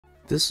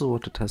This is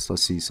what the Tesla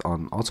sees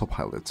on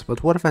autopilot,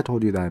 but what if I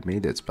told you that I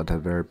made it but at a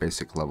very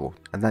basic level,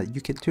 and that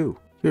you can too?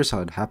 Here's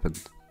how it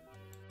happened.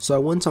 So I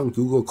went on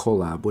Google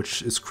Colab,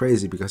 which is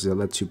crazy because it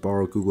lets you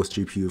borrow Google's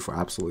GPU for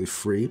absolutely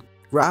free,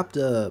 grabbed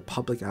a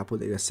public Apple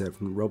dataset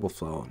from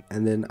RoboFlow,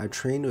 and then I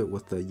trained it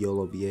with the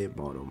YOLO V8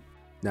 model.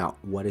 Now,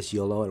 what is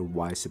YOLO and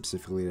why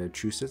specifically did I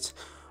choose it?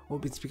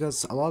 Well, it's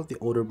because a lot of the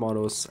older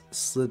models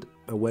slid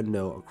a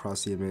window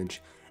across the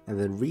image and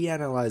then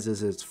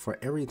reanalyzes it for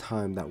every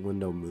time that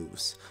window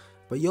moves.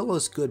 But YOLO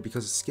is good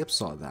because it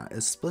skips all that.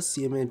 It splits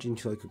the image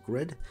into like a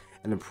grid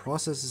and it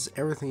processes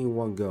everything in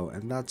one go,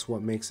 and that's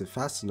what makes it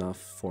fast enough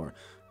for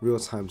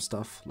real-time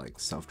stuff like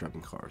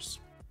self-driving cars.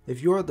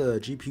 If you're the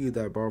GPU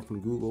that I borrowed from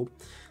Google,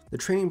 the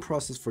training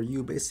process for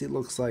you basically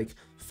looks like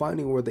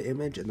finding where the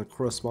image and the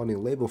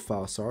corresponding label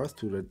files are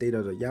through the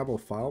data.yaml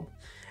file,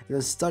 and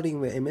then studying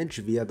the image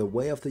via the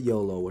way of the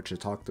YOLO, which I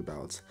talked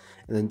about,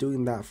 and then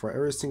doing that for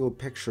every single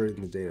picture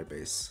in the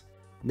database.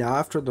 Now,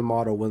 after the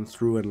model went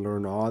through and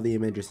learned all the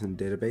images in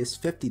the database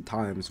 50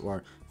 times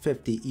or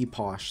 50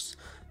 epochs,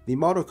 the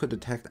model could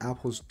detect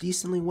apples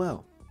decently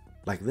well,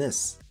 like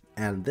this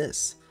and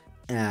this.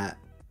 The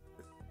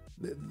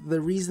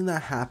reason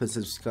that happens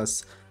is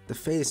because the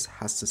face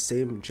has the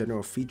same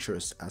general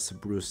features as a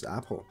bruised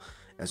apple,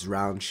 as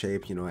round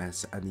shape,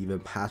 has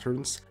uneven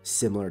patterns,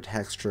 similar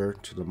texture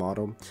to the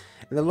model,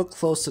 and they look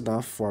close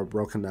enough for a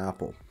broken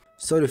apple.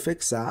 So to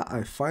fix that,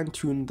 I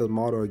fine-tuned the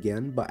model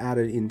again, but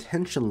added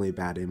intentionally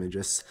bad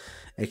images,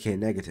 aka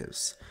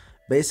negatives.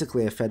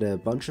 Basically, I fed it a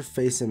bunch of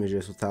face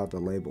images without the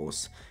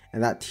labels,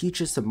 and that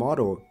teaches the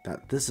model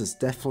that this is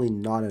definitely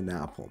not an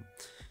apple.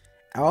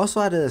 I also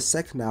added a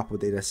second apple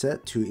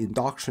dataset to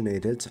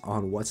indoctrinate it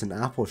on what an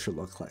apple should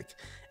look like,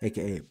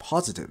 aka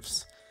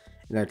positives.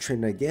 And I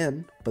trained it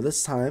again, but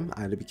this time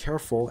I had to be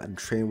careful and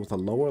train with a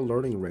lower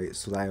learning rate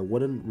so that I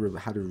wouldn't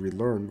have to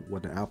relearn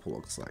what an apple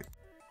looks like.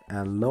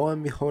 And lo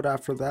and behold,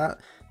 after that,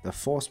 the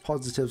false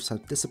positives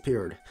have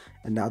disappeared,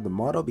 and now the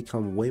model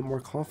become way more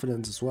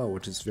confident as well,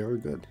 which is very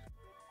good.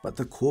 But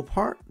the cool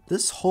part,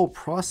 this whole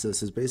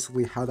process is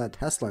basically how that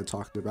Tesla I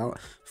talked about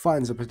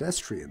finds a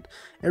pedestrian.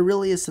 It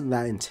really isn't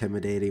that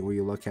intimidating when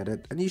you look at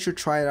it, and you should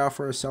try it out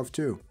for yourself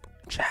too.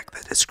 Check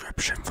the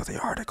description for the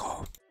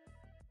article.